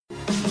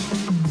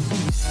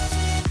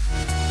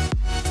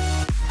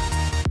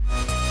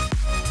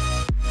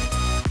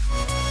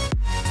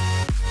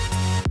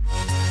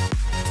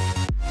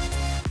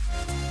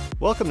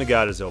Welcome to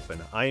God is Open.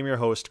 I am your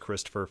host,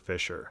 Christopher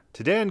Fisher.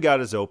 Today on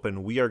God is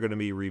Open, we are going to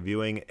be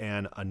reviewing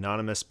an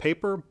anonymous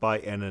paper by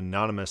an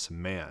anonymous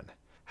man.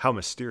 How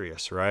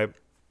mysterious, right?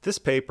 This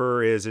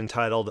paper is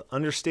entitled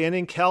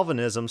Understanding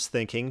Calvinism's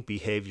Thinking,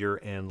 Behavior,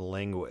 and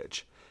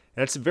Language.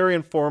 And it's very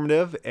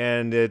informative,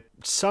 and it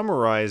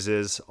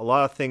summarizes a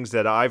lot of things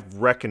that I've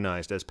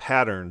recognized as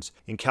patterns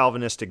in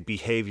Calvinistic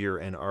behavior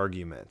and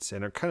arguments.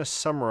 And it kind of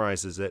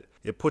summarizes it.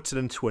 It puts it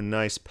into a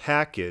nice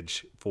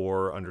package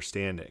for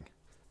understanding.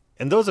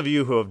 And those of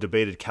you who have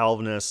debated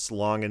Calvinists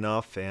long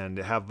enough and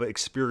have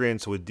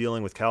experience with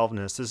dealing with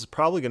Calvinists, this is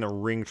probably going to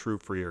ring true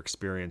for your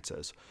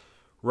experiences.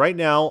 Right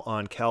now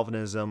on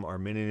Calvinism,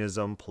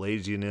 Arminianism,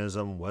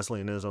 Pelagianism,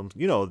 Wesleyanism,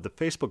 the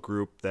Facebook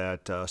group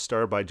that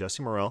started by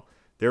Jesse Morrell,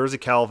 there is a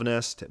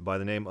Calvinist by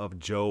the name of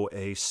Joe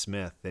A.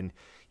 Smith, and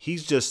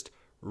he's just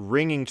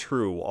ringing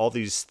true all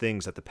these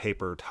things that the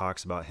paper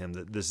talks about him,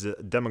 this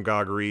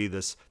demagoguery,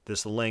 this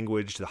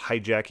language, the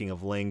hijacking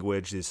of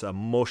language, these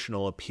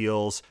emotional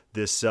appeals,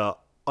 this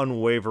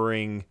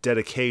unwavering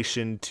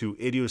dedication to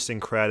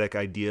idiosyncratic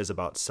ideas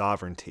about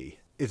sovereignty.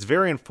 It's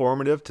very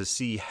informative to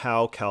see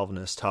how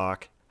Calvinists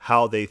talk,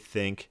 how they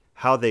think,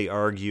 how they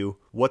argue,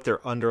 what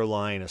their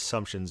underlying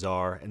assumptions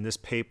are, and this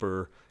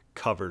paper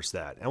covers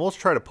that. And we'll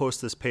try to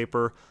post this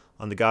paper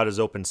on the God is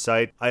Open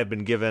site. I have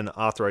been given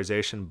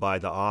authorization by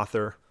the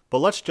author. But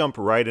let's jump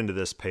right into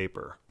this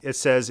paper. It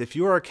says, if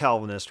you are a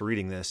Calvinist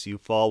reading this, you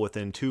fall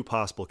within two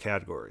possible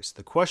categories.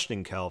 The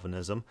questioning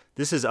Calvinism.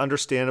 This is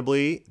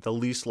understandably the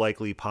least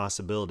likely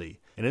possibility.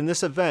 And in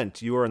this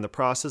event, you are in the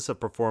process of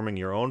performing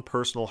your own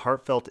personal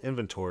heartfelt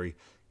inventory,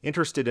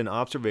 interested in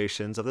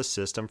observations of the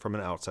system from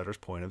an outsider's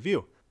point of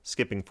view.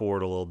 Skipping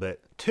forward a little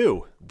bit.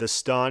 2. The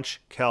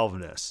staunch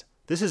Calvinist.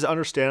 This is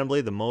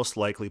understandably the most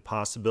likely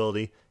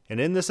possibility, and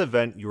in this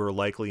event, you are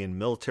likely in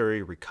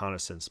military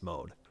reconnaissance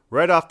mode.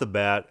 Right off the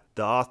bat,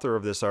 the author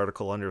of this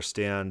article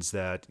understands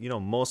that,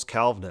 most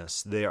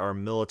Calvinists, they are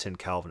militant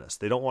Calvinists.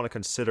 They don't want to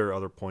consider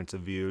other points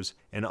of views,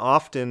 and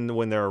often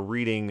when they're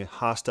reading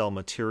hostile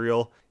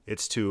material,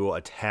 it's to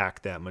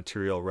attack that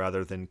material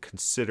rather than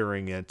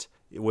considering it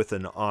with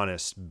an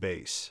honest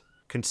base.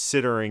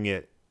 Considering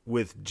it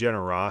with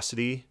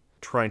generosity,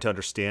 trying to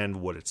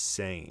understand what it's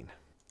saying.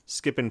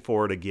 Skipping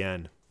forward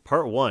again.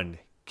 Part 1.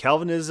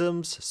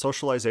 Calvinism's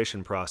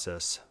socialization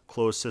process,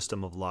 closed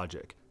system of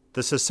logic.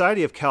 The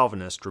Society of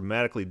Calvinists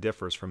dramatically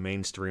differs from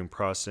mainstream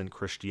Protestant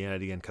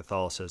Christianity and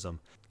Catholicism.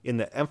 In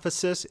the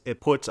emphasis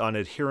it puts on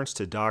adherence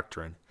to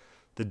doctrine,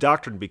 the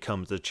doctrine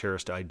becomes the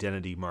cherished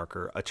identity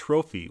marker, a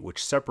trophy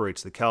which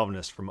separates the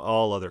Calvinist from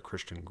all other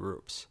Christian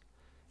groups.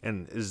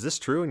 And is this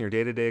true in your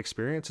day-to-day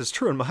experience? It's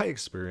true in my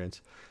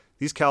experience.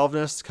 These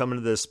Calvinists come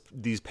into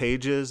these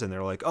pages and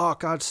they're like, oh,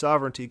 God's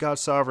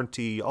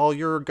sovereignty, all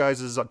your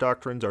guys'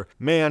 doctrines are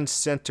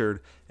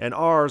man-centered, and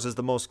ours is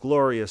the most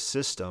glorious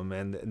system.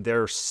 And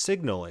they're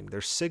signaling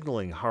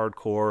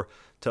hardcore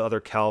to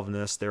other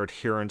Calvinists, their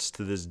adherence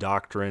to this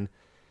doctrine.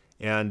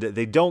 And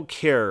they don't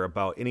care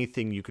about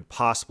anything you could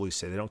possibly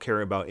say. They don't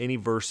care about any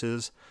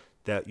verses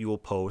that you will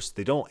post.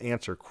 They don't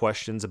answer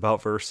questions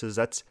about verses.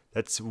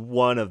 That's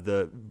one of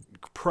the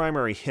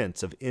primary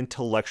hints of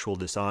intellectual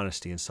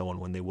dishonesty in someone,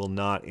 when they will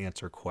not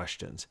answer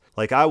questions.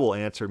 Like, I will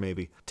answer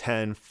maybe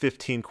 10,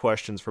 15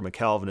 questions from a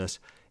Calvinist,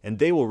 and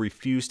they will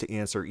refuse to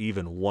answer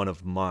even one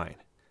of mine.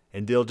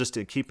 And they'll just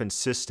keep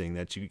insisting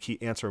that you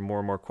keep answering more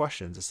and more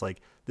questions. It's like,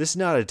 this is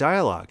not a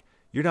dialogue.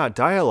 You're not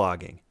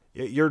dialoguing.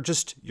 You're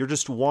just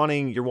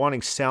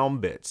wanting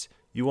sound bits.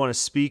 You want to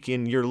speak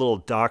in your little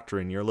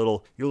doctrine, your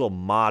little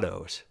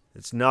mottos.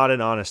 It's not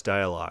an honest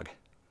dialogue.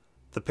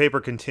 The paper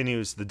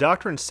continues, the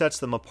doctrine sets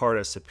them apart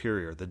as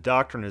superior. The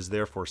doctrine is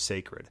therefore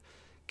sacred.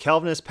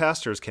 Calvinist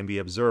pastors can be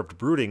observed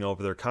brooding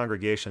over their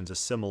congregation's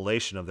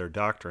assimilation of their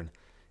doctrine.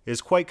 It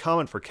is quite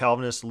common for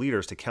Calvinist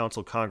leaders to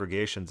counsel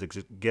congregations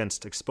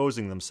against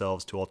exposing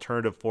themselves to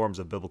alternative forms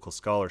of biblical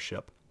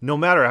scholarship, no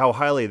matter how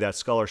highly that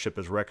scholarship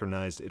is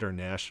recognized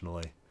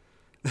internationally.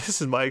 This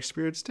is my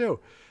experience too.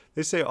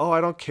 They say, oh,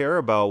 I don't care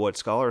about what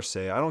scholars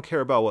say. I don't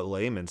care about what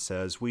layman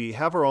says. We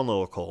have our own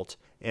little cult,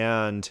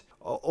 and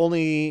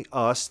only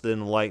us, the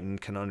enlightened,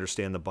 can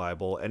understand the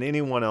Bible, and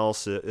anyone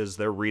else is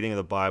their reading of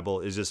the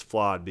Bible is just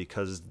flawed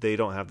because they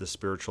don't have the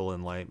spiritual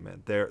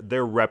enlightenment.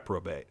 They're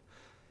reprobate,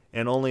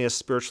 and only as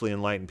spiritually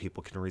enlightened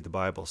people can read the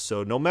Bible.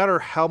 So no matter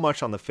how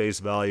much on the face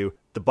value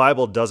the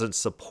Bible doesn't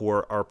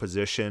support our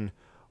position,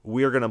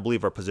 we are going to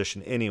believe our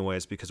position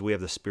anyways because we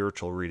have the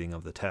spiritual reading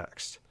of the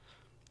text.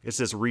 It's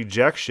this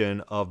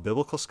rejection of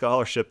biblical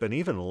scholarship and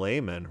even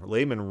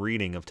layman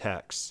reading of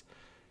texts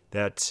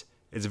that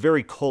is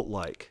very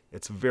cult-like.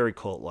 It's very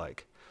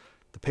cult-like.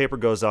 The paper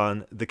goes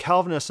on, the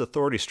Calvinist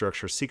authority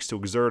structure seeks to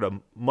exert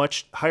a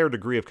much higher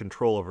degree of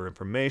control over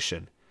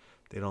information.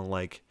 They don't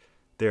like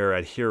their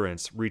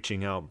adherents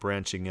reaching out,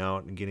 branching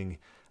out, and getting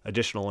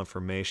additional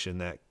information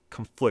that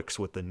conflicts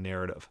with the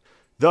narrative.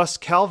 Thus,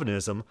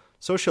 Calvinism,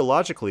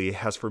 sociologically,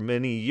 has for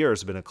many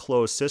years been a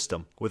closed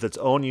system with its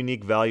own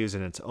unique values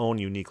and its own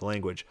unique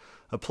language,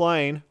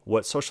 applying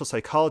what social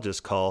psychologists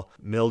call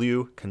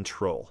milieu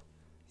control.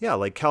 Yeah,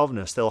 like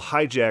Calvinists, they'll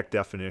hijack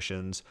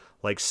definitions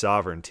like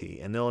sovereignty,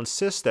 and they'll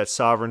insist that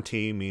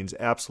sovereignty means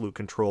absolute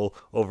control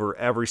over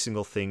every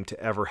single thing to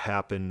ever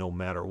happen, no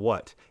matter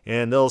what.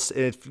 And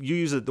if you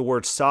use the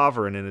word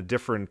sovereign in a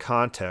different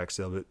context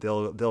of it,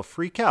 they'll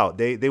freak out.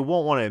 They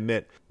won't want to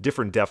admit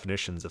different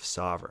definitions of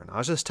sovereign. I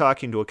was just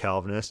talking to a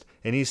Calvinist,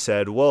 and he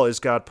said, "Well,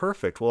 is God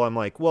perfect?" Well, I'm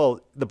like,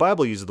 well, the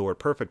Bible uses the word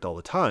perfect all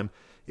the time.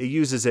 It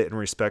uses it in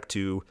respect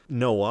to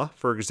Noah,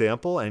 for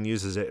example, and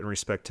uses it in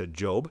respect to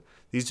Job.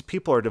 These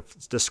people are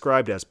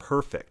described as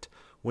perfect.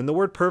 When the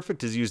word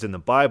perfect is used in the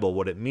Bible,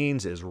 what it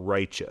means is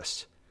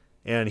righteous.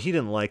 And he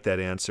didn't like that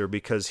answer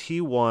because he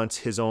wants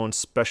his own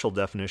special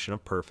definition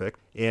of perfect,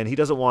 and he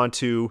doesn't want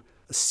to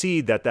see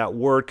that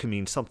word can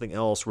mean something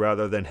else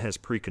rather than his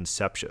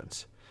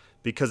preconceptions.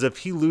 Because if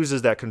he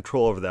loses that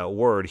control over that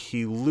word,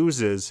 he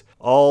loses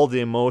all the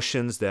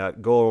emotions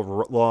that go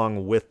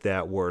along with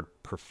that word,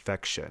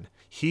 perfection.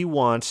 He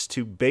wants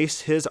to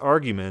base his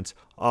arguments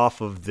off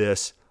of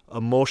this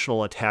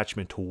emotional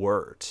attachment to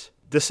words.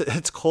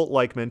 It's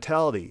cult-like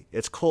mentality.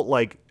 It's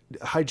cult-like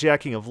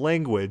hijacking of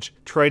language,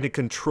 trying to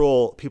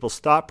control people's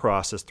thought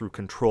process through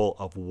control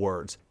of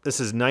words. This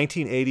is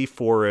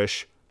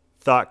 1984-ish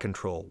thought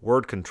control,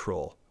 word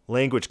control,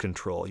 language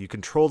control. You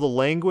control the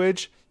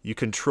language, you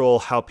control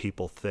how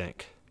people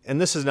think. And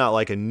this is not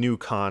like a new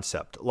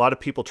concept. A lot of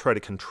people try to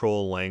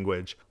control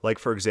language. Like,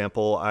 for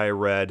example, I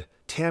read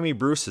Tammy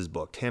Bruce's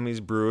book. Tammy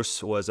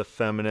Bruce was a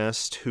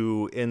feminist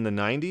who, in the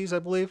 90s, I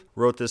believe,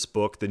 wrote this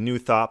book, The New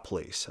Thought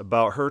Police,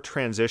 about her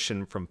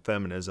transition from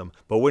feminism.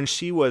 But when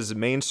she was a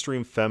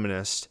mainstream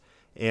feminist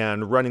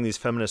and running these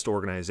feminist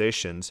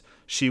organizations,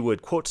 she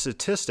would quote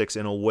statistics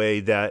in a way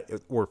that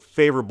were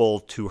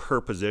favorable to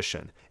her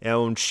position.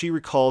 And she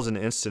recalls an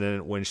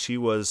incident when she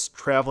was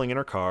traveling in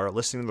her car,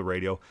 listening to the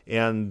radio,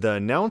 and the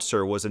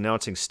announcer was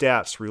announcing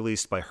stats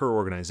released by her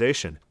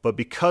organization. But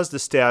because the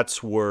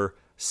stats were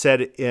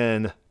said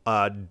in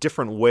a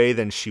different way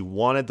than she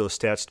wanted those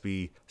stats to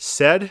be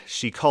said,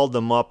 she called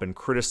them up and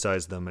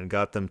criticized them and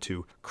got them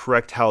to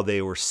correct how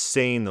they were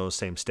saying those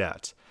same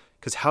stats.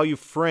 Because how you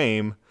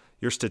frame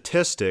your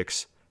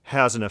statistics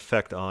has an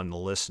effect on the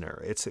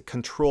listener. It's a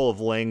control of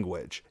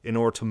language in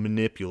order to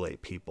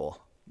manipulate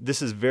people.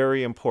 This is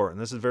very important.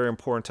 This is very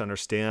important to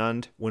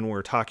understand when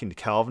we're talking to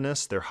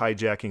Calvinists. Their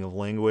hijacking of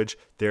language,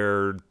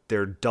 their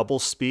double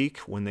speak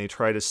when they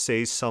try to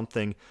say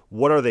something.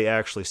 What are they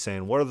actually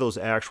saying? What are those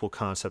actual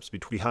concepts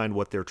behind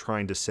what they're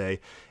trying to say?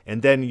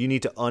 And then you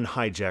need to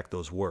unhijack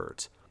those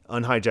words.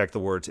 Unhijack the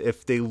words.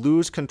 If they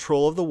lose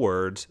control of the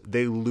words,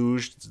 they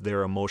lose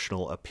their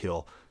emotional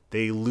appeal.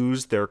 They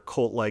lose their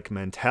cult-like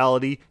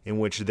mentality in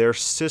which their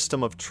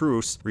system of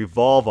truths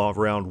revolve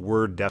around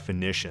word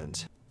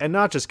definitions. And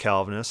not just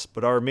Calvinists,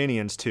 but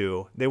Arminians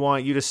too. They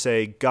want you to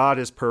say God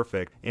is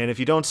perfect. And if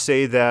you don't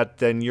say that,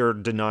 then you're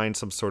denying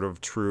some sort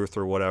of truth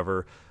or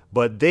whatever.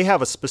 But they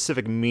have a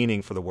specific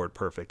meaning for the word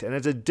perfect. And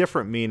it's a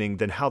different meaning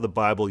than how the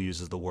Bible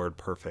uses the word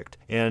perfect.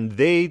 And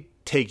they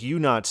take you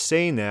not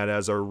saying that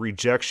as a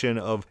rejection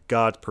of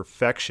God's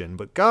perfection.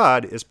 But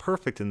God is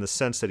perfect in the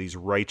sense that he's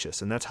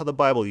righteous. And that's how the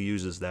Bible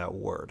uses that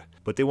word.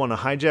 But they want to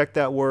hijack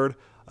that word,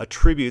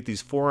 attribute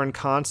these foreign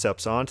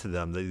concepts onto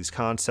them, these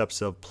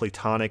concepts of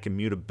Platonic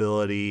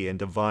immutability and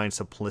divine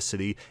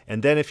simplicity.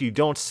 And then if you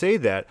don't say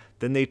that,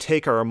 then they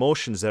take our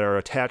emotions that are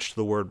attached to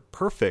the word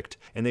perfect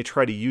and they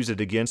try to use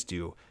it against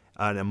you,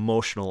 an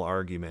emotional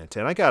argument.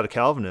 And I got a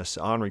Calvinist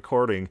on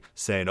recording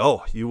saying,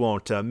 "Oh, you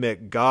won't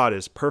admit God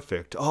is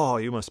perfect. Oh,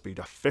 you must be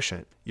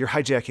deficient. You're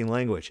hijacking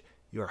language.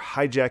 You are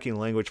hijacking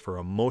language for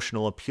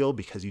emotional appeal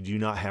because you do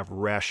not have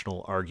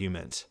rational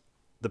arguments."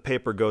 The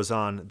paper goes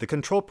on, the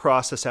control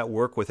process at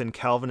work within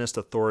Calvinist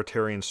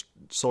authoritarian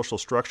social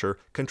structure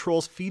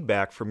controls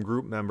feedback from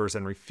group members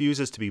and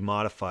refuses to be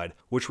modified,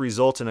 which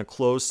results in a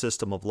closed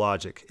system of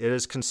logic. It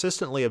is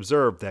consistently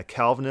observed that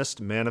Calvinists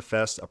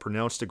manifest a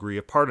pronounced degree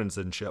of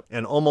partisanship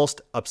and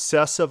almost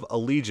obsessive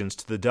allegiance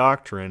to the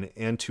doctrine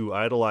and to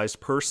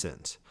idolized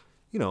persons.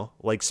 You know,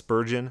 like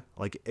Spurgeon,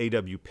 like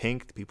A.W.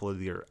 Pink, the people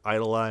that are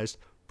idolized,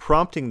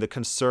 prompting the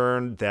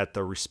concern that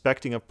the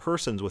respecting of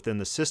persons within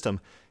the system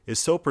is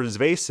so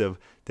pervasive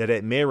that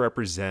it may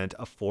represent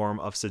a form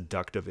of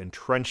seductive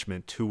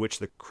entrenchment to which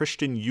the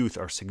Christian youth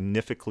are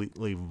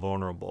significantly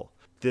vulnerable.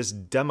 This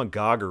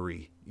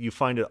demagoguery, you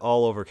find it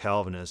all over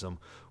Calvinism,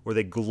 where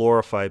they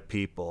glorify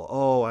people.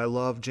 Oh, I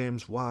love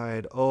James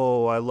White.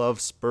 Oh, I love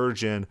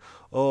Spurgeon.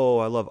 Oh,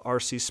 I love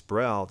R.C.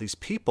 Sproul. These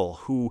people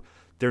who,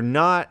 they're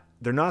not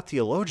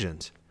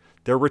theologians.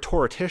 They're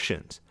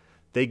rhetoricians.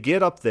 They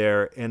get up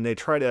there and they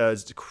try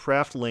to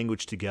craft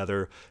language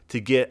together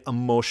to get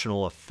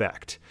emotional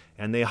effect.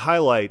 And they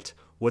highlight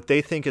what they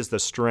think is the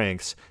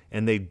strengths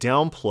and they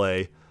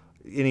downplay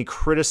any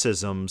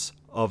criticisms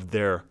of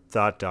their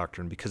thought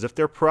doctrine. Because if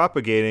they're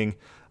propagating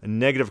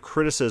negative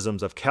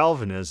criticisms of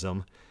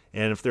Calvinism,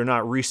 and if they're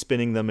not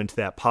respinning them into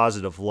that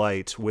positive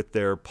light with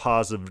their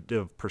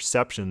positive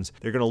perceptions,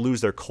 they're going to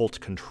lose their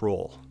cult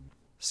control.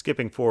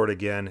 Skipping forward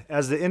again,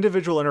 as the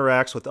individual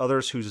interacts with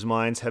others whose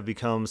minds have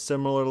become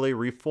similarly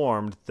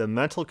reformed, the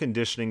mental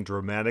conditioning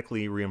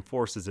dramatically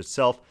reinforces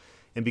itself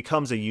and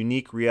becomes a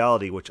unique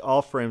reality which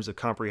all frames of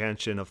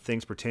comprehension of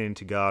things pertaining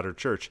to God or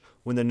church.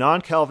 When the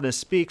non-Calvinist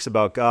speaks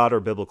about God or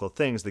biblical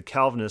things, the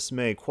Calvinist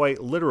may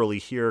quite literally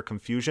hear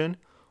confusion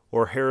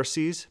or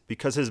heresies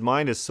because his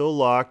mind is so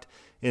locked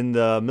in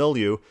the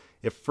milieu,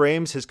 it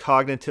frames his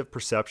cognitive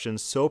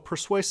perceptions so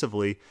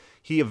persuasively,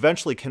 he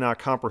eventually cannot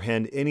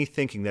comprehend any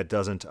thinking that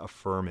doesn't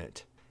affirm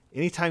it.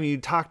 Anytime you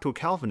talk to a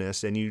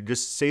Calvinist and you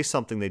just say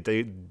something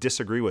they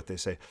disagree with, they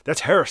say,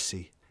 that's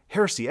heresy.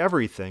 Heresy,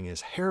 everything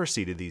is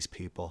heresy to these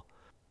people.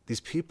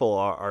 These people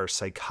are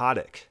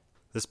psychotic.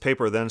 This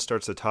paper then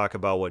starts to talk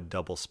about what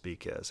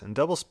doublespeak is. And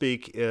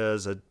doublespeak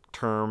is a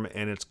term,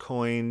 and it's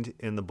coined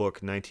in the book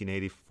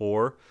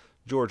 1984,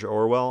 George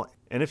Orwell.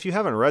 And if you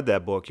haven't read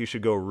that book, you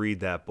should go read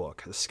that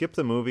book. Skip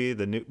the movie.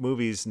 The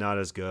movie's not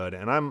as good.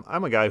 And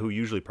I'm a guy who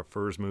usually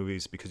prefers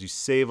movies because you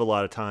save a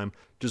lot of time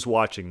just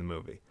watching the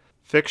movie.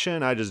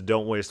 Fiction, I just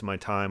don't waste my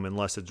time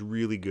unless it's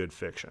really good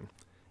fiction.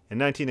 In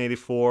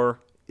 1984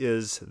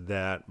 is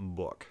that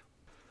book.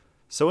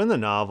 So in the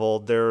novel,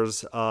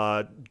 there's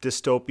a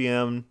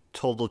dystopian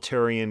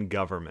totalitarian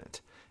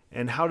government.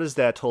 And how does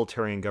that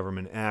totalitarian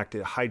government act?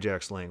 It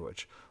hijacks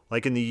language.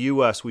 Like in the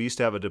U.S., we used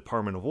to have a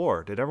Department of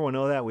War. Did everyone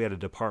know that? We had a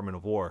Department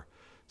of War.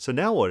 So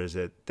now what is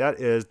it? That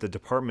is the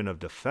Department of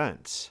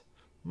Defense.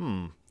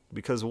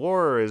 Because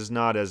war is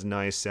not as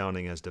nice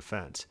sounding as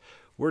defense.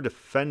 We're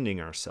defending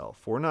ourselves.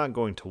 We're not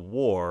going to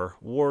war.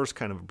 War is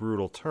kind of a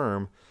brutal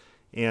term.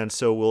 And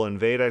so we'll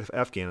invade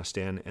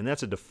Afghanistan, and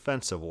that's a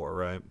defensive war,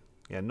 right?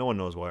 Yeah, no one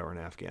knows why we're in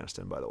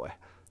Afghanistan, by the way.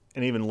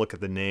 And even look at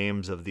the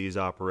names of these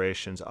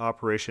operations.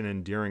 Operation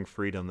Enduring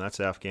Freedom, that's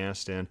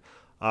Afghanistan.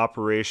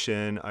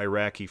 Operation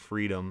Iraqi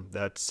Freedom,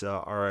 that's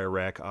our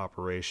Iraq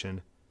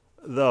operation.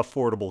 The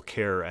Affordable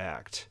Care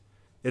Act.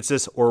 It's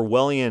this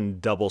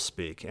Orwellian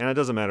doublespeak, and it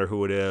doesn't matter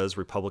who it is,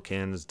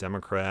 Republicans,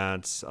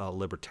 Democrats,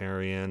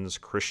 libertarians,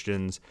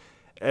 Christians,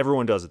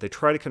 everyone does it. They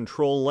try to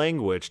control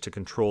language to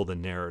control the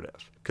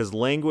narrative, because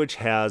language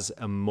has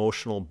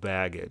emotional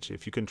baggage.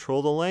 If you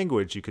control the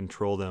language, you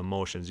control the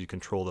emotions, you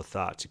control the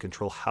thoughts, you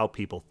control how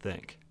people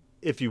think.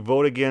 If you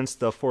vote against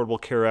the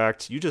Affordable Care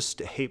Act, you just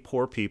hate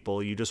poor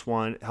people. You just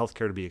want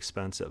healthcare to be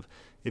expensive.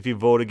 If you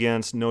vote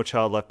against No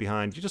Child Left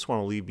Behind, you just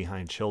want to leave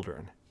behind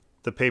children.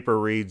 The paper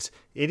reads,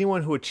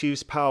 anyone who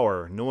achieves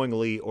power,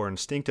 knowingly or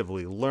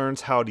instinctively,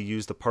 learns how to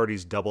use the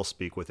party's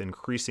doublespeak with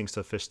increasing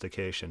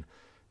sophistication.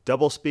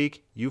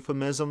 Doublespeak,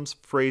 euphemisms,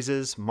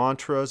 phrases,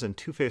 mantras, and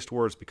two-faced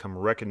words become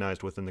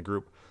recognized within the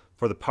group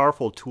for the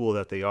powerful tool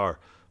that they are,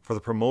 for the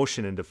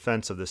promotion and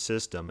defense of the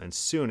system, and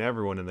soon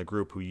everyone in the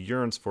group who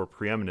yearns for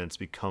preeminence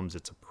becomes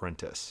its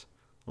apprentice.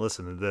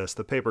 Listen to this.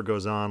 The paper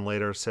goes on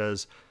later,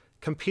 says,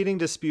 competing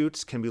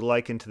disputes can be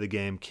likened to the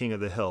game King of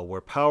the Hill, where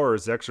power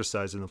is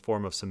exercised in the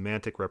form of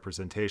semantic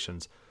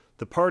representations.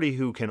 The party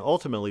who can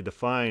ultimately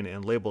define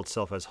and label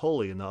itself as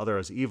holy and the other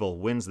as evil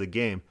wins the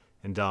game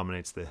and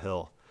dominates the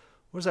hill.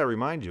 What does that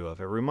remind you of?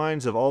 It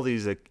reminds of all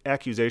these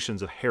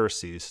accusations of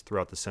heresies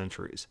throughout the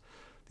centuries.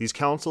 These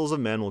councils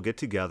of men will get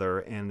together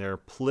and they're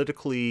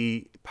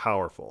politically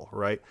powerful,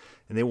 right?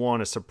 And they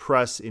want to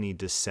suppress any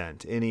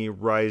dissent, any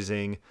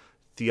rising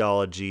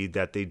theology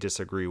that they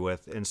disagree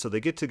with. And so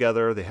they get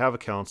together, they have a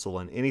council,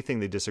 and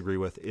anything they disagree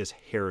with is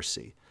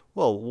heresy.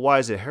 Well, why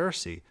is it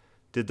heresy?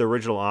 Did the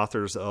original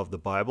authors of the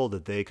Bible,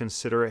 did they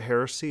consider it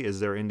heresy? Is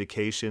there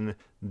indication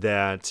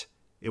that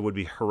it would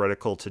be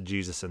heretical to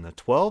Jesus and the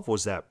 12?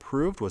 Was that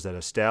proved? Was that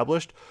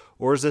established?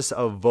 Or is this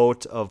a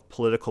vote of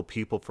political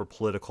people for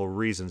political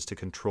reasons to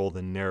control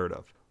the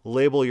narrative?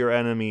 Label your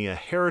enemy a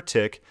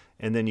heretic,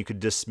 and then you could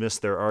dismiss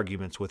their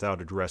arguments without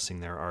addressing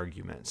their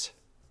arguments.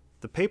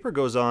 The paper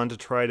goes on to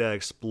try to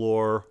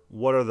explore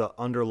what are the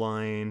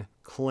underlying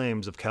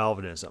claims of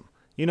Calvinism.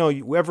 You know,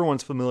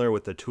 everyone's familiar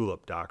with the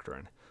tulip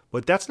doctrine,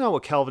 but that's not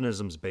what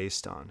Calvinism's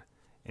based on.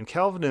 And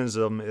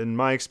Calvinism, in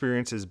my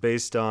experience, is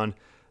based on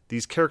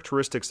these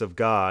characteristics of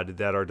God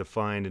that are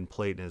defined in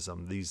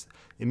Platonism, these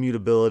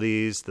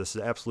immutabilities, this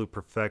absolute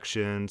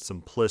perfection,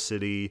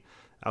 simplicity,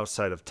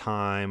 outside of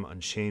time,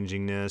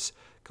 unchangingness,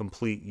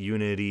 complete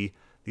unity,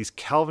 these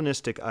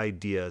Calvinistic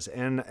ideas.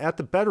 And at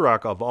the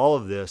bedrock of all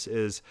of this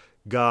is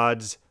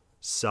God's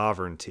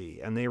sovereignty,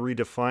 and they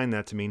redefine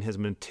that to mean his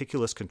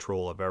meticulous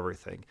control of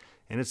everything.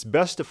 And it's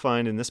best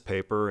defined in this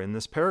paper, in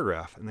this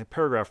paragraph. And the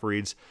paragraph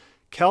reads,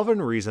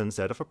 Calvin reasons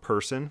that if a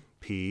person,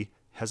 P,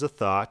 has a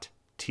thought,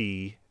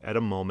 T, at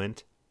a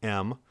moment,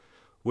 M,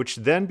 which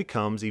then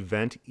becomes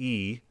event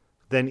E,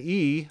 then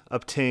E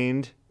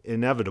obtained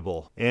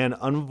inevitable and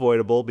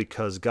unavoidable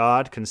because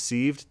God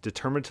conceived,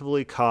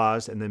 determinatively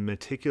caused, and then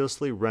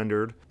meticulously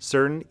rendered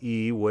certain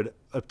E would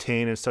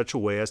obtain in such a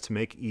way as to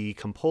make E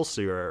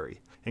compulsory.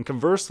 And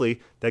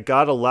conversely, that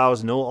God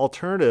allows no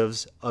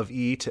alternatives of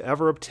E to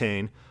ever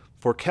obtain.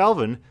 For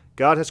Calvin,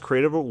 God has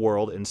created a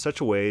world in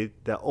such a way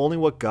that only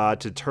what God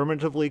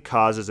determinatively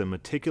causes and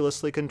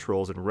meticulously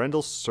controls and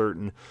renders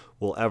certain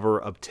will ever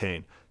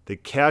obtain. The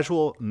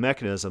causal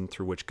mechanism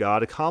through which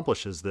God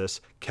accomplishes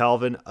this,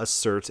 Calvin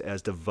asserts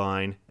as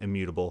divine,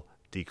 immutable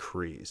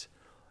decrees.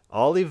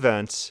 All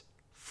events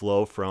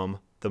flow from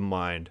the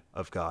mind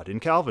of God in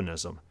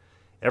Calvinism.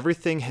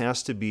 Everything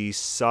has to be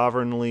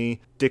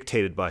sovereignly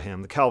dictated by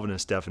him, the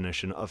Calvinist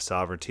definition of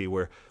sovereignty,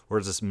 where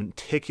it's this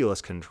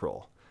meticulous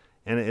control.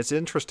 And it's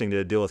interesting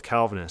to deal with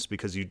Calvinists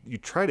because you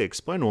try to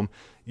explain to them,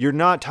 you're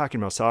not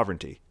talking about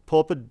sovereignty. Pull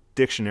up a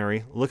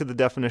dictionary, look at the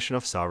definition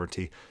of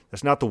sovereignty.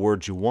 That's not the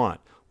word you want.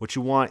 What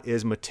you want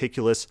is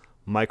meticulous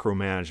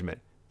micromanagement,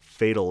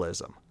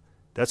 fatalism.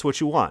 That's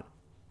what you want.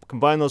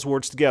 Combine those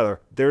words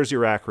together, there's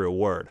your accurate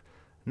word.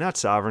 Not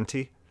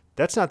sovereignty.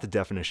 That's not the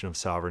definition of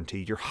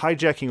sovereignty. You're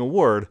hijacking a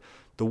word,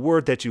 the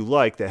word that you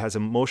like that has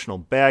emotional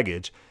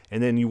baggage,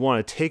 and then you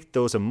want to take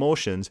those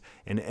emotions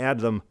and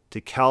add them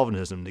to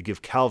Calvinism to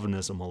give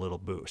Calvinism a little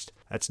boost.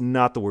 That's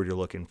not the word you're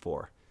looking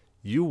for.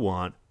 You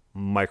want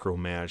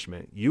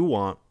micromanagement. You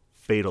want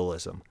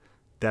fatalism.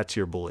 That's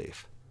your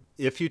belief.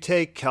 If you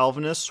take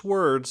Calvinists'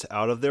 words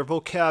out of their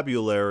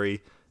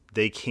vocabulary,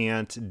 they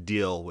can't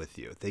deal with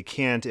you. They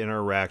can't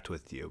interact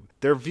with you.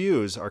 Their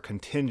views are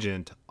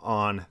contingent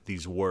on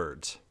these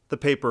words. The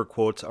paper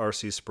quotes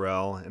R.C.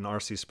 Sproul, and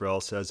R.C. Sproul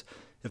says,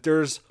 if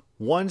there's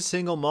one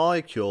single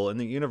molecule in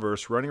the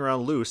universe running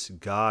around loose,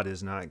 God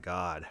is not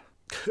God.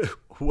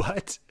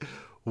 What?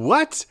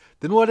 What?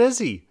 Then what is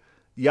he?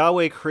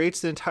 Yahweh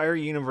creates the entire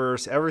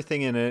universe,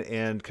 everything in it,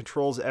 and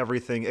controls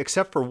everything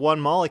except for one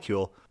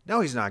molecule.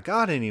 No, he's not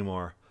God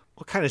anymore.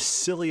 What kind of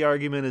silly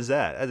argument is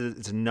that?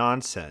 It's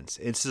nonsense.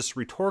 It's this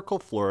rhetorical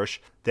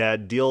flourish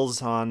that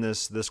deals on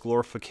this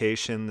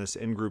glorification, this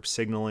in-group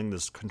signaling,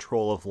 this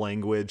control of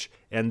language,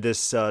 and this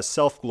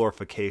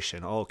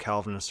self-glorification. Oh,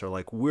 Calvinists are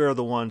like, we're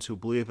the ones who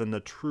believe in the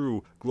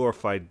true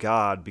glorified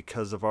God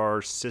because of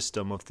our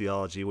system of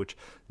theology, which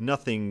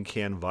nothing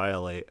can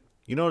violate.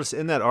 You notice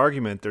in that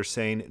argument, they're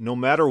saying, no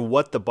matter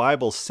what the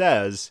Bible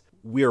says,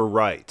 we're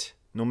right.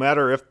 No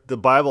matter if the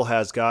Bible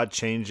has God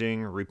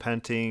changing,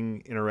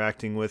 repenting,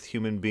 interacting with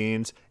human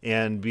beings,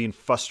 and being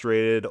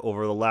frustrated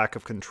over the lack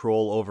of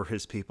control over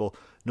his people,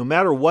 no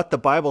matter what the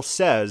Bible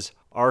says,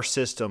 our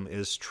system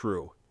is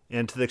true.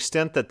 And to the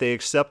extent that they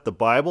accept the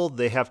Bible,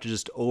 they have to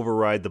just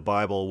override the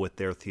Bible with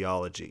their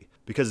theology,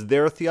 because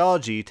their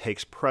theology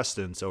takes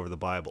precedence over the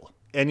Bible.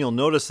 And you'll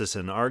notice this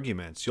in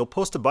arguments. You'll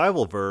post a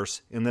Bible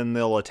verse, and then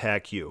they'll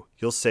attack you.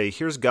 You'll say,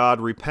 here's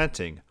God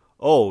repenting.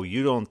 Oh,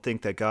 you don't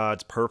think that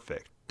God's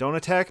perfect. Don't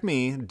attack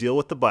me. Deal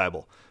with the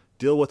Bible.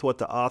 Deal with what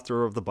the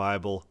author of the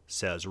Bible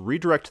says.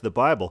 Redirect to the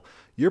Bible.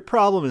 Your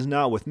problem is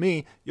not with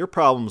me. Your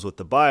problem is with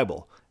the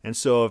Bible. And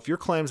so if your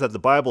claim is that the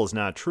Bible is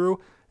not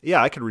true,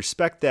 yeah, I could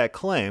respect that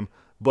claim,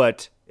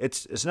 but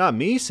it's not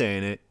me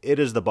saying it. It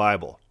is the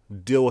Bible.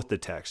 Deal with the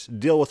text.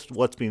 Deal with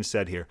what's being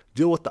said here.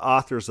 Deal with the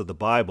authors of the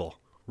Bible.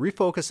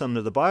 Refocus them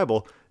to the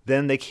Bible,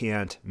 then they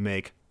can't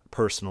make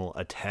personal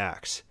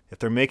attacks. If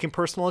they're making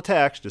personal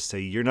attacks, just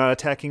say, you're not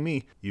attacking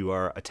me, you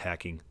are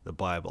attacking the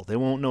Bible. They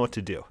won't know what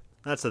to do.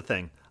 That's the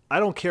thing. I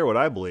don't care what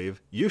I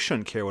believe. You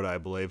shouldn't care what I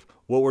believe.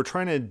 What we're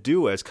trying to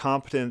do as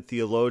competent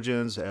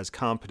theologians, as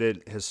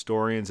competent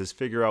historians, is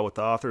figure out what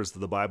the authors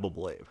of the Bible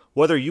believe.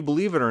 Whether you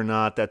believe it or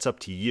not, that's up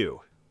to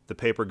you. The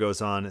paper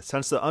goes on,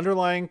 since the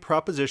underlying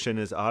proposition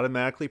is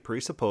automatically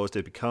presupposed,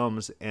 it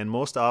becomes, and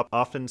most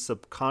often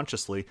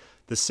subconsciously,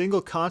 the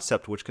single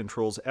concept which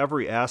controls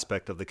every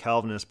aspect of the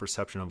Calvinist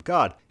perception of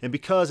God. And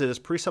because it is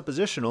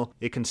presuppositional,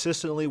 it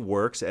consistently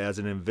works as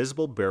an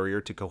invisible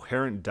barrier to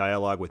coherent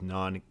dialogue with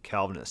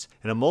non-Calvinists.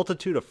 And a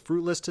multitude of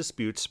fruitless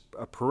disputes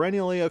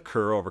perennially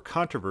occur over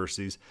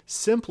controversies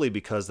simply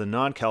because the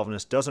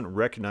non-Calvinist doesn't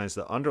recognize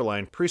the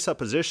underlying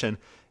presupposition,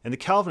 and the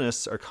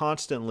Calvinists are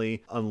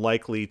constantly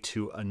unlikely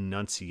to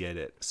enunciate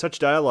it. Such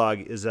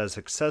dialogue is as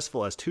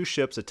successful as two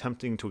ships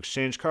attempting to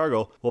exchange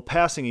cargo while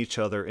passing each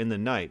other in the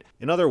night.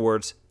 In other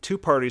words, two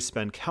parties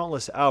spend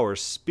countless hours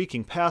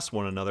speaking past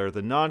one another.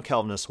 The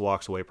non-Calvinist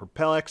walks away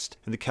perplexed,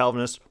 and the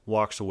Calvinist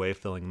walks away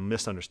feeling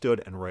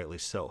misunderstood, and rightly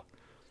so.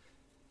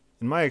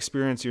 In my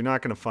experience, you're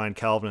not going to find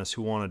Calvinists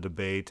who want to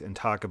debate and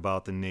talk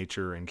about the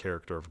nature and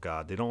character of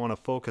God. They don't want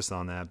to focus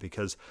on that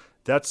because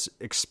that's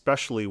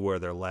especially where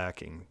they're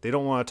lacking. They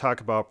don't want to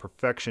talk about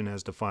perfection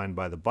as defined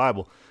by the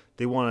Bible.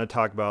 They want to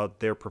talk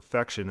about their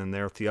perfection and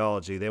their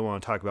theology. They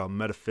want to talk about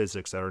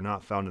metaphysics that are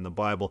not found in the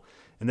Bible,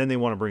 and then they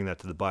want to bring that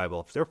to the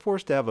Bible. If they're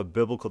forced to have a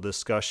biblical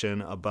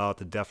discussion about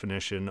the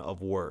definition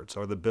of words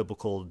or the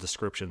biblical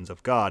descriptions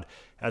of God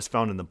as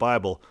found in the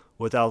Bible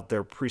without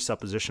their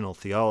presuppositional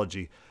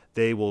theology,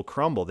 they will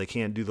crumble. They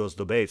can't do those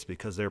debates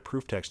because their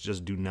proof texts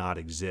just do not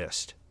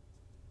exist.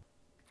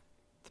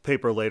 The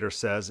paper later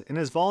says, in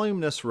his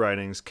voluminous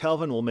writings,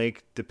 Calvin will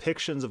make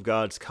depictions of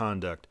God's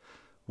conduct,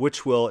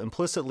 which will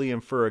implicitly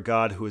infer a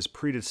God who is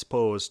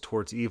predisposed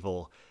towards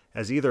evil,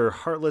 as either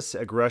heartless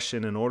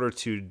aggression in order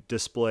to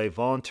display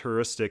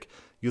voluntaristic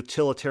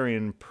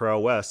utilitarian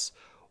prowess,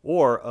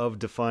 or of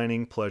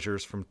deriving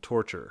pleasures from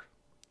torture.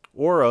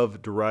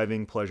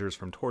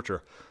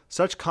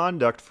 Such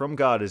conduct from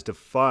God is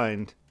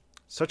defended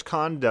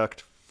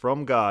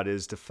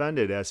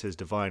as his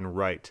divine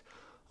right,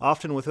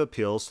 often with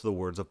appeals to the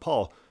words of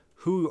Paul,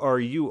 "Who are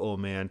you, O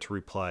man, to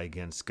reply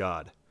against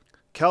God?"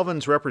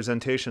 Calvin's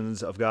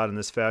representations of God in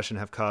this fashion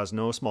have caused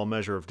no small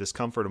measure of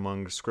discomfort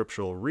among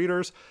scriptural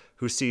readers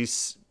who see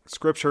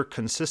Scripture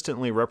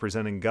consistently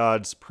representing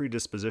God's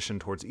predisposition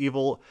towards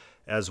evil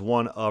as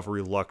one of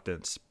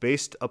reluctance,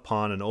 based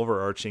upon an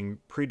overarching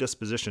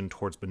predisposition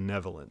towards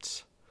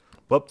benevolence.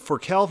 But for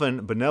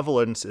Calvin,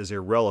 benevolence is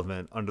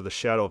irrelevant under the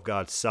shadow of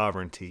God's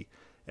sovereignty,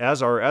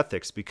 as are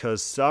ethics,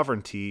 because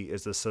sovereignty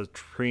is the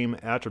supreme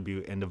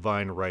attribute and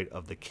divine right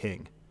of the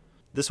king.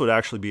 This would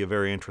actually be a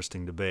very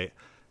interesting debate.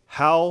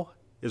 How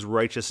is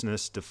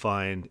righteousness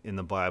defined in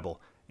the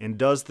Bible? And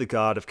does the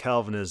God of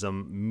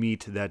Calvinism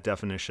meet that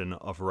definition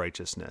of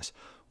righteousness?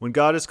 When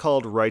God is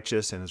called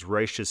righteous and his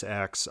righteous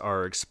acts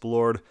are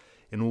explored,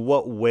 in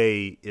what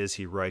way is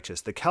he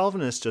righteous? The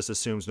Calvinist just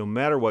assumes no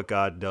matter what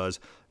God does,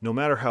 no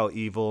matter how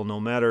evil, no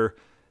matter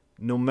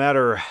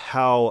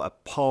how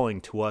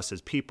appalling to us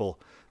as people,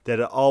 that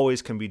it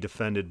always can be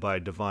defended by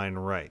divine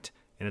right.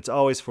 And it's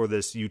always for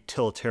this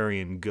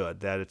utilitarian good,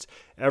 that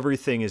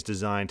everything is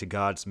designed to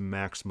God's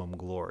maximum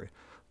glory.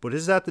 But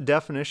is that the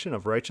definition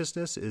of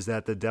righteousness? Is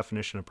that the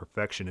definition of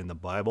perfection in the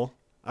Bible?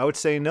 I would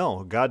say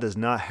no. God does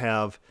not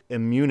have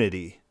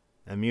immunity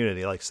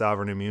like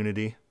sovereign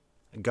immunity.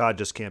 God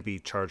just can't be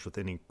charged with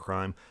any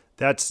crime.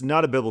 That's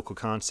not a biblical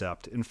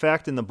concept. In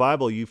fact, in the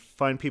Bible, you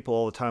find people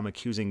all the time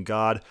accusing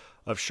God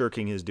of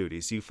shirking his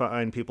duties. You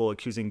find people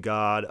accusing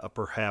God of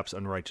perhaps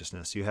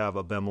unrighteousness. You have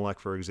Abimelech,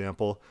 for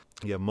example.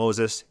 You have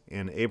Moses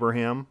and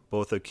Abraham,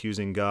 both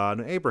accusing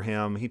God.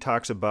 Abraham, he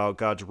talks about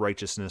God's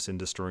righteousness in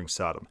destroying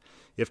Sodom.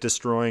 If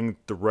destroying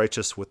the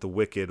righteous with the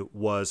wicked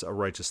was a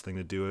righteous thing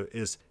to do,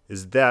 is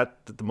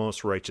that the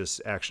most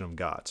righteous action of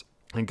God's?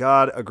 And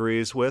God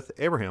agrees with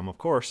Abraham, of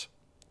course.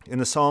 In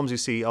the Psalms, you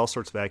see all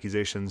sorts of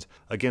accusations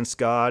against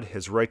God,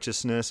 his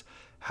righteousness,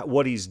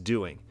 what he's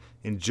doing.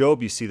 In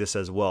Job, you see this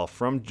as well,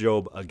 from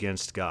Job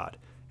against God.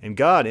 And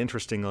God,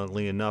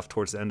 interestingly enough,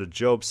 towards the end of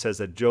Job, says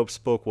that Job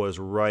spoke what was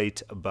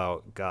right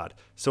about God.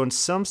 So in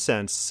some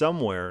sense,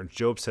 somewhere,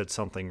 Job said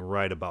something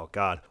right about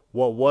God.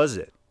 What was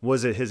it?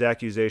 Was it his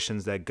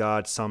accusations that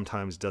God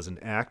sometimes doesn't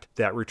act,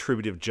 that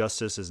retributive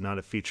justice is not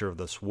a feature of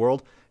this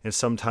world, and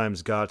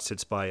sometimes God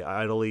sits by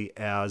idly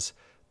as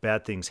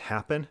bad things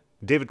happen?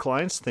 David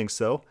Kleins thinks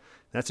so.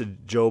 That's a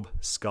Job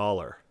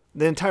scholar.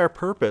 The entire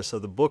purpose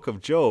of the book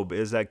of Job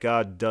is that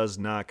God does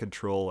not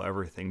control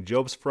everything.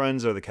 Job's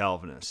friends are the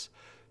Calvinists.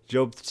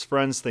 Job's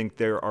friends think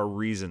there are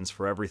reasons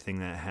for everything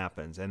that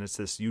happens, and it's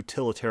this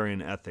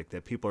utilitarian ethic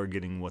that people are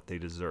getting what they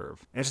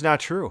deserve. And it's not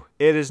true.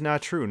 It is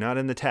not true, not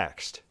in the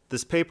text.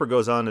 This paper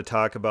goes on to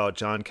talk about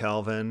John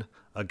Calvin,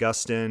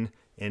 Augustine,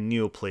 and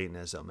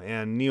Neoplatonism,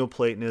 and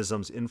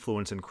Neoplatonism's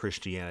influence in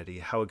Christianity,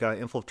 how it got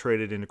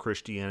infiltrated into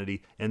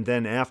Christianity, and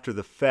then after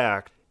the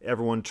fact,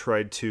 everyone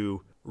tried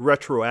to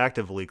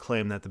retroactively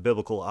claim that the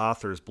biblical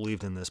authors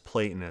believed in this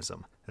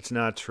Platonism. That's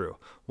not true.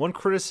 One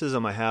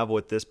criticism I have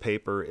with this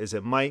paper is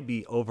it might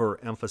be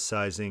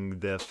overemphasizing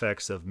the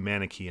effects of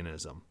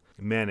Manichaeanism.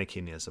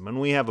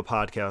 And we have a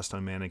podcast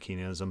on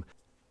Manichaeanism.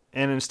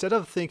 And instead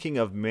of thinking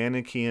of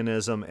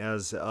Manichaeanism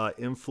as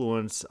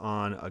influence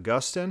on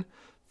Augustine,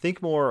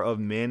 think more of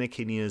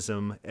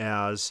Manichaeanism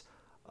as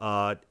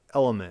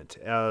element,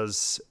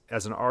 as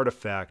an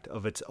artifact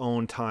of its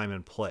own time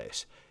and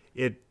place.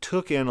 It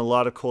took in a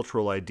lot of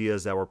cultural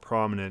ideas that were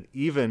prominent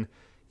even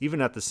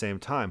at the same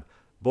time.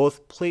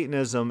 Both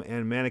Platonism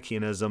and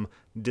Manichaeanism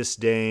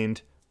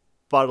disdained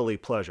bodily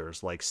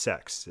pleasures like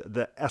sex.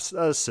 The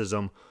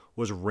asceticism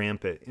was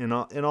rampant in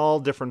all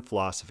different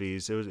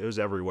philosophies. It was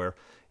everywhere,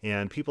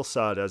 and people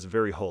saw it as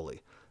very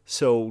holy.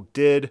 So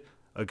did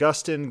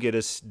Augustine get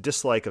his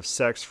dislike of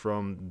sex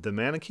from the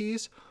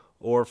Manichees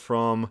or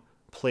from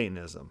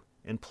Platonism?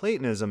 And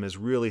Platonism is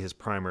really his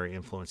primary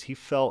influence. He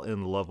fell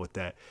in love with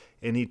that,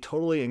 and he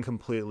totally and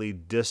completely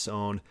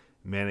disowned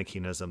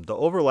Manichaeanism. The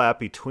overlap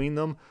between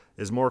them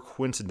is more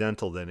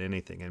coincidental than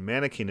anything, and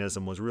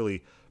Manichaeanism was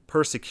really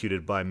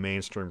persecuted by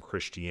mainstream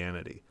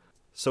Christianity.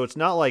 So it's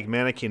not like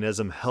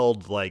Manichaeanism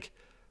held like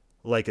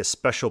a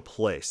special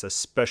place, a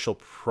special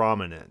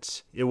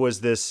prominence. It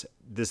was this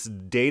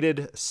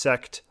dated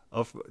sect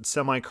of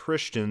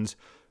semi-Christians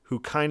who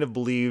kind of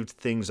believed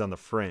things on the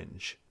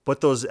fringe.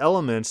 But those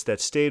elements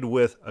that stayed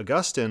with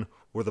Augustine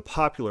were the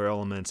popular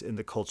elements in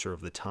the culture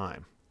of the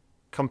time.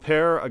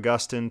 Compare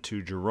Augustine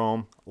to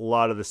Jerome, a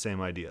lot of the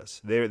same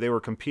ideas. They were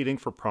competing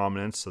for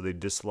prominence, so they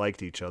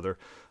disliked each other,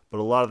 but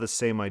a lot of the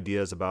same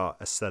ideas about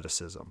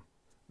asceticism.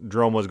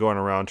 Jerome was going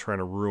around trying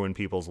to ruin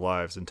people's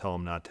lives and tell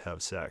them not to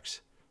have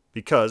sex.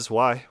 Because,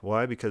 why?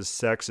 Because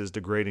sex is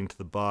degrading to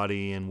the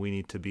body, and we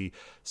need to be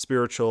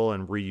spiritual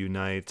and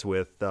reunite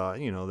with,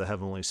 the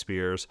heavenly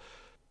spheres.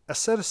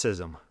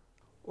 Asceticism.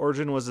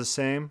 Origin was the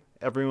same.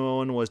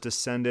 Everyone was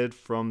descended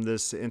from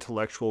this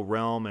intellectual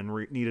realm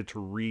and needed to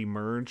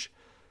re-merge.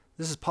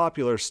 This is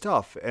popular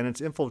stuff, and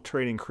it's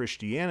infiltrating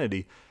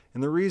Christianity.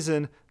 And the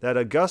reason that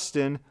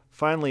Augustine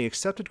finally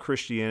accepted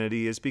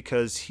Christianity is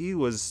because he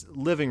was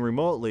living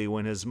remotely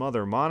when his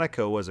mother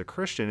Monica was a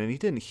Christian, and he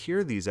didn't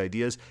hear these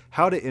ideas,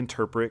 how to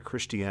interpret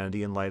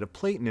Christianity in light of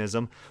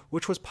Platonism,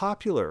 which was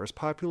popular. It was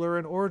popular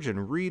in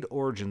Origen. Read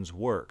Origen's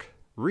work.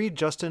 Read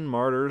Justin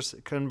Martyr's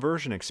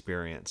conversion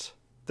experience.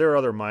 There are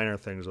other minor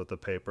things with the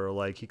paper,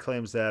 like he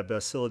claims that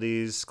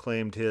Basilides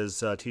claimed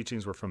his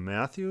teachings were from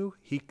Matthew.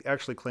 He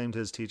actually claimed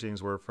his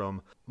teachings were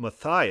from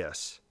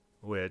Matthias,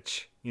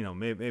 which,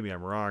 maybe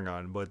I'm wrong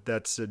on, but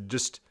that's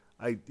just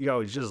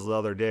the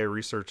other day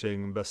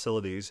researching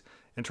Basilides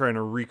and trying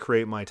to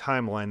recreate my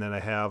timeline that I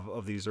have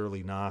of these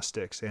early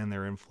Gnostics and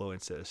their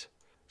influences.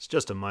 It's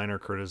just a minor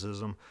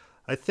criticism.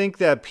 I think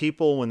that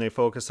people, when they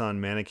focus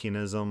on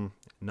Manichaeism,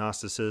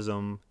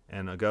 Gnosticism,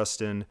 and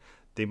Augustine,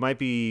 they might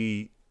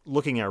be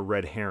looking at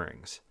red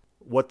herrings.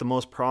 What the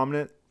most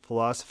prominent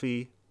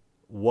philosophy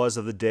was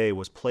of the day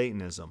was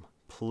Platonism.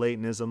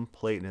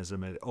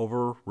 Platonism. It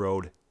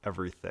overrode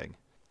everything.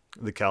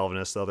 The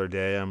Calvinist the other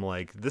day, I'm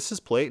like, this is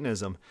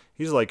Platonism.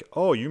 He's like,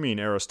 oh, you mean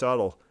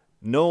Aristotle?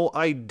 No,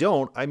 I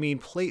don't. I mean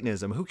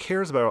Platonism. Who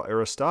cares about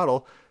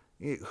Aristotle?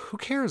 Who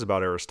cares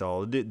about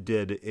Aristotle?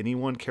 Did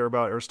anyone care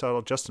about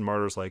Aristotle? Justin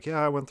Martyr's like, yeah,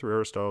 I went through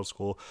Aristotle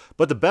school.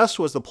 But the best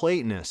was the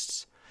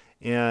Platonists.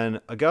 And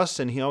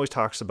Augustine, he always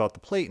talks about the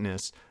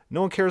Platonists.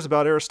 No one cares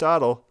about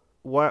Aristotle.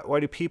 Why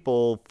do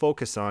people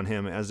focus on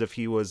him as if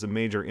he was a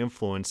major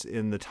influence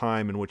in the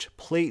time in which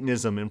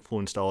Platonism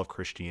influenced all of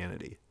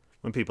Christianity?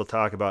 When people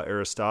talk about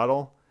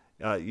Aristotle,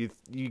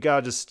 you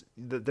gotta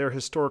they're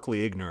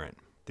historically ignorant.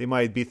 They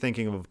might be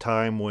thinking of a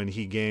time when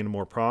he gained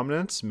more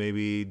prominence,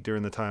 maybe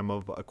during the time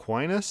of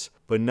Aquinas,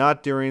 but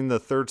not during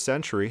the 3rd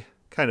century.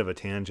 Kind of a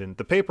tangent.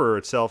 The paper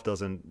itself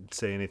doesn't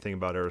say anything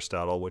about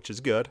Aristotle, which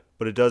is good,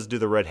 but it does do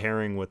the red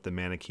herring with the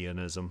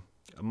Manichaeism.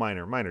 A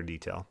minor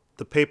detail.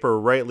 The paper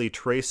rightly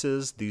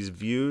traces these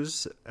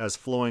views as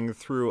flowing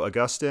through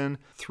Augustine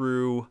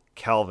through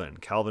Calvin.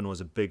 Calvin was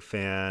a big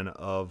fan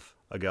of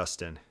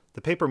Augustine.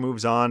 The paper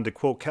moves on to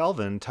quote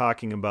Calvin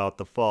talking about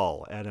the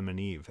fall, Adam and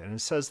Eve, and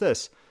it says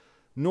this,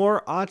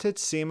 "Nor ought it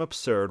seem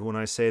absurd when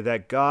I say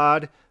that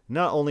God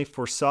not only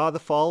foresaw the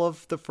fall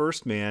of the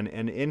first man,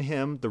 and in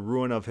him the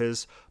ruin of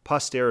his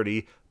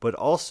posterity, but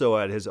also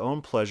at his own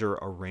pleasure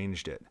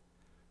arranged it."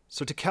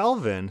 So to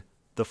Calvin,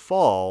 the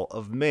fall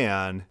of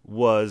man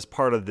was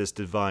part of this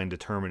divine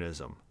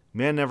determinism.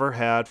 Man never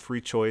had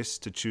free choice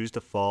to choose to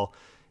fall.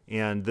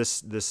 And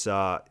this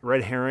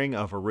red herring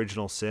of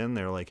original sin,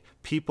 they're like,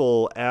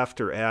 people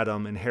after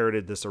Adam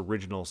inherited this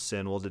original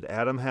sin. Well, did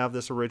Adam have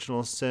this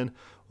original sin?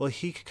 Well,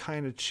 he could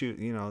kind of choose,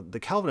 the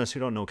Calvinists who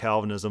don't know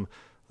Calvinism,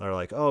 they're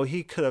like, oh,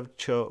 he could have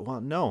well,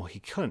 no, he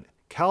couldn't.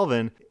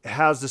 Calvin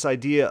has this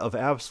idea of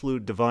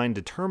absolute divine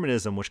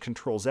determinism, which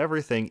controls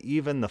everything,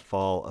 even the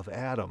fall of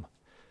Adam,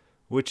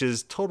 which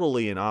is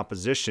totally in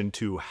opposition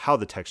to how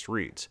the text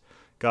reads.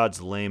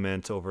 God's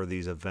lament over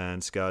these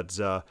events,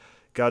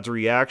 God's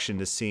reaction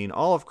to seeing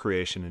all of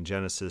creation in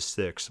Genesis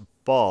 6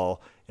 fall,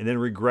 and then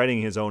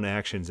regretting his own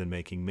actions in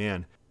making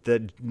man.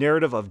 The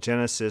narrative of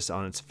Genesis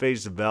on its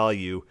face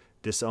value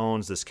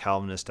disowns this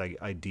Calvinist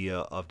idea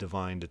of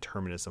divine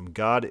determinism.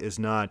 God is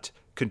not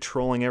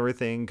controlling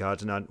everything.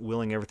 God's not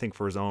willing everything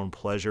for his own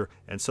pleasure.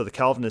 And so the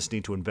Calvinists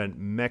need to invent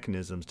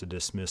mechanisms to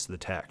dismiss the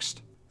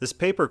text. This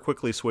paper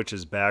quickly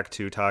switches back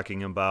to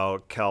talking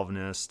about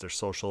Calvinists, their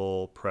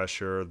social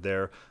pressure,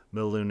 their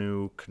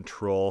milieu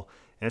control.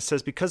 And it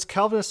says, because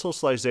Calvinist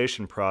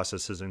socialization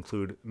processes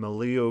include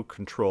milieu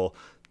control,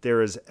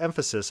 there is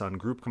emphasis on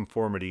group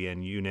conformity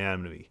and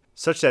unanimity,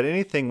 such that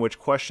anything which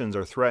questions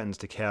or threatens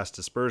to cast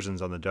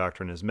aspersions on the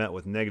doctrine is met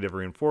with negative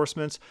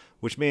reinforcements,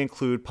 which may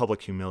include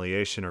public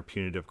humiliation or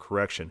punitive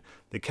correction.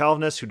 The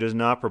Calvinist who does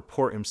not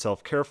purport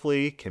himself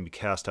carefully can be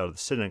cast out of the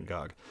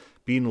synagogue.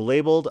 Being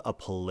labeled a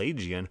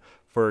Pelagian,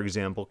 for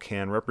example,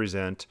 can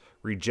represent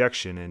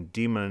rejection and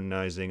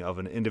demonizing of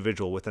an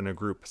individual within a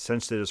group,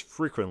 since it is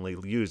frequently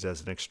used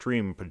as an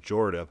extreme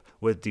pejorative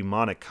with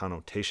demonic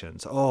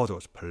connotations. Oh,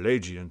 those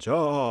Pelagians,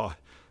 oh.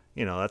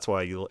 That's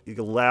why you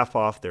laugh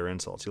off their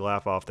insults. You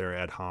laugh off their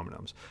ad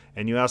hominems.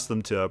 And you ask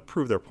them to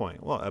prove their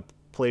point. Well, a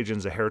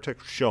Pelagian's a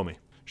heretic? Show me.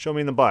 Show me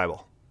in the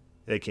Bible.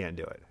 They can't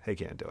do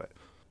it.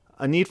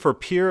 A need for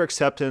peer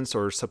acceptance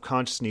or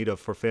subconscious need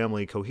for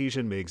family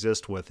cohesion may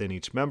exist within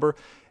each member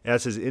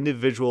as his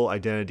individual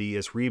identity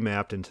is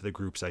remapped into the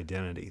group's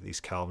identity. These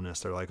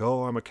Calvinists are like,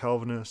 oh, I'm a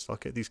Calvinist. I'll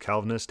get these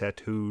Calvinist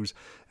tattoos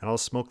and I'll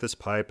smoke this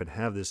pipe and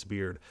have this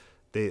beard.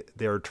 They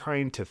are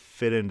trying to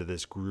fit into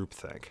this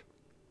groupthink.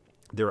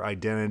 Their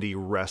identity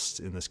rests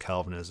in this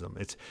Calvinism.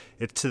 It's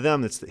to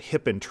them, it's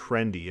hip and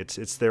trendy.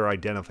 It's their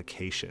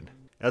identification.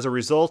 As a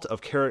result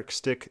of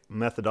charistic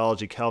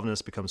methodology,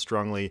 Calvinists become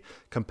strongly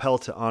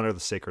compelled to honor the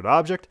sacred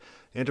object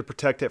and to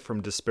protect it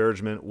from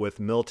disparagement with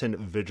militant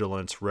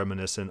vigilance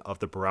reminiscent of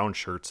the brown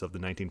shirts of the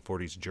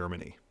 1940s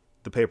Germany.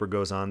 The paper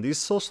goes on, these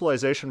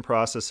socialization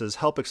processes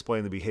help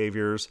explain the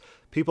behaviors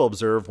people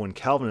observe when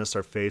Calvinists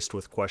are faced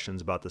with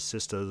questions about the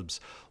system's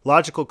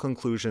logical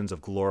conclusions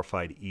of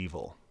glorified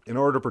evil. In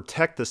order to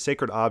protect the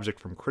sacred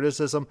object from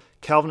criticism,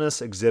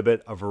 Calvinists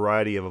exhibit a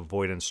variety of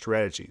avoidance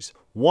strategies.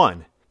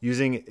 1.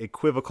 Using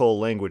equivocal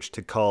language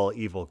to call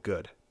evil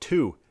good.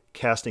 2.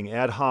 Casting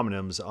ad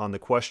hominems on the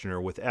questioner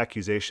with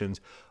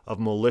accusations of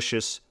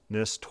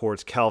maliciousness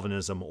towards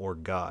Calvinism or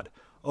God.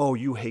 Oh,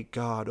 you hate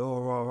God. Oh,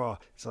 rah, rah.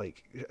 It's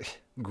like,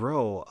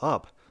 grow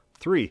up.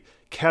 3.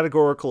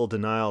 Categorical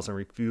denials and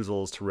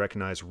refusals to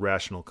recognize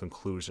rational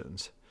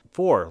conclusions.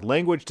 4.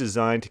 Language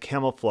designed to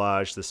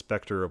camouflage the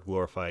specter of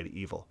glorified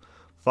evil.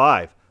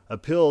 5.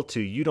 Appeal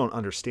to you don't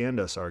understand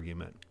us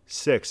argument.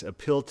 6.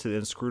 Appeal to the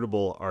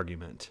inscrutable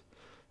argument.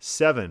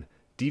 7.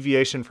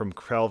 Deviation from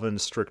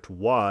Calvin's strict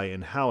why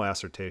and how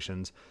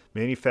assertions,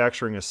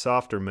 manufacturing a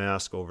softer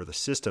mask over the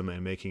system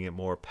and making it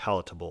more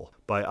palatable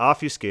by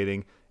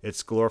obfuscating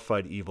its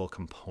glorified evil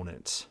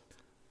components.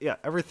 Yeah,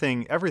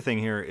 everything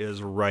here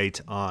is right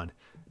on.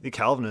 The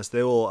Calvinists,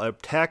 they will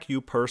attack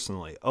you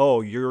personally. Oh,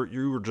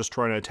 you were just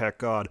trying to attack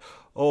God.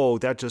 Oh,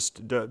 that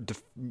just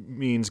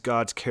means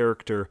God's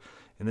character.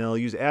 And they'll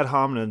use ad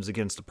hominems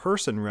against the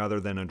person rather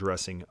than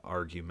addressing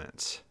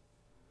arguments.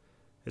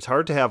 It's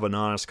hard to have an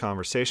honest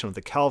conversation with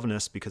the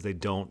Calvinists because they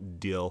don't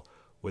deal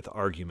with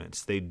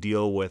arguments. They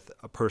deal with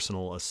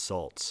personal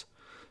assaults.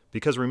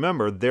 Because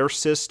remember, their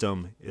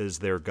system is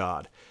their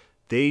God.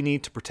 They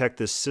need to protect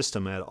this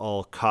system at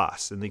all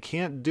costs. And they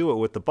can't do it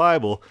with the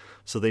Bible,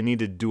 so they need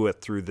to do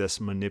it through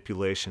this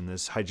manipulation,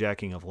 this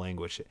hijacking of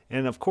language.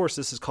 And of course,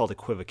 this is called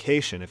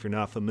equivocation. If you're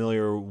not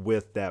familiar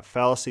with that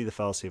fallacy, the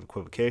fallacy of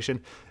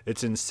equivocation,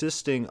 it's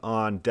insisting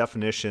on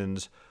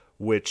definitions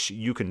which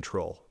you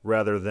control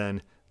rather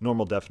than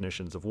normal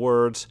definitions of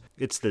words.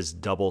 It's this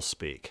double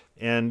speak.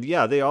 And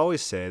yeah, they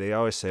always say,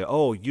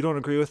 oh, you don't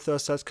agree with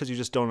us? That's because you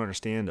just don't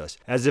understand us.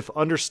 As if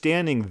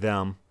understanding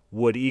them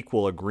would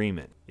equal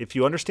agreement. If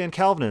you understand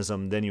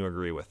Calvinism, then you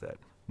agree with it.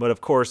 But of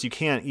course, you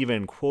can't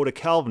even quote a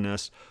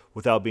Calvinist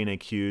without being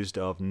accused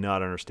of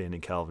not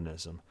understanding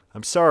Calvinism.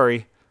 I'm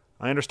sorry,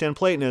 I understand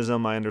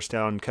Platonism, I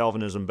understand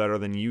Calvinism better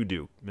than you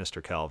do,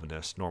 Mr.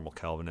 Calvinist, normal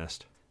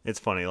Calvinist. It's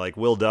funny, like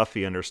Will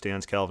Duffy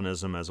understands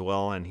Calvinism as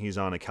well, and he's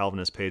on a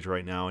Calvinist page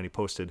right now, and he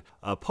posted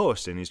a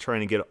post, and he's trying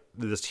to get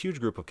this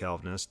huge group of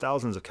Calvinists,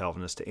 thousands of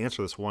Calvinists, to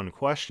answer this one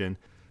question.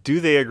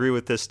 Do they agree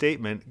with this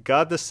statement?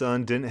 God the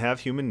Son didn't have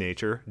human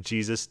nature,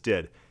 Jesus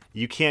did.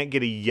 You can't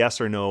get a yes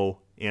or no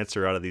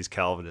answer out of these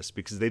Calvinists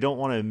because they don't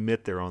want to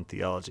admit their own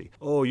theology.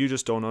 Oh, you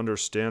just don't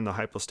understand the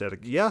hypostatic.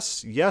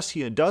 Yes,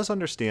 he does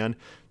understand.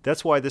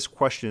 That's why this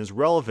question is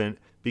relevant,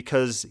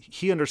 because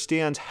he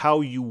understands how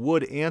you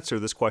would answer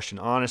this question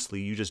honestly.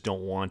 You just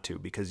don't want to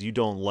because you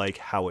don't like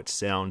how it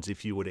sounds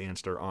if you would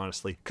answer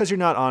honestly, because you're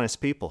not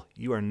honest people.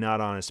 You are not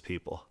honest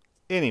people.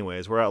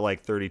 Anyways, we're at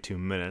like 32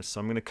 minutes,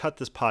 so I'm going to cut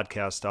this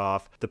podcast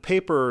off. The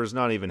paper is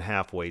not even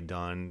halfway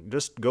done.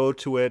 Just go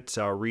to it,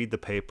 read the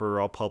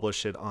paper. I'll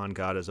publish it on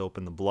God Has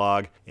Opened the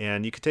blog,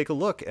 and you can take a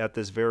look at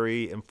this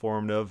very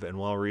informative and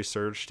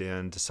well-researched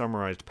and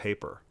summarized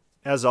paper.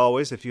 As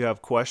always, if you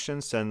have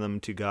questions, send them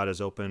to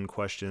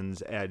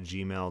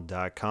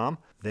godhasopenquestions@gmail.com.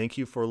 Thank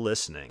you for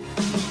listening.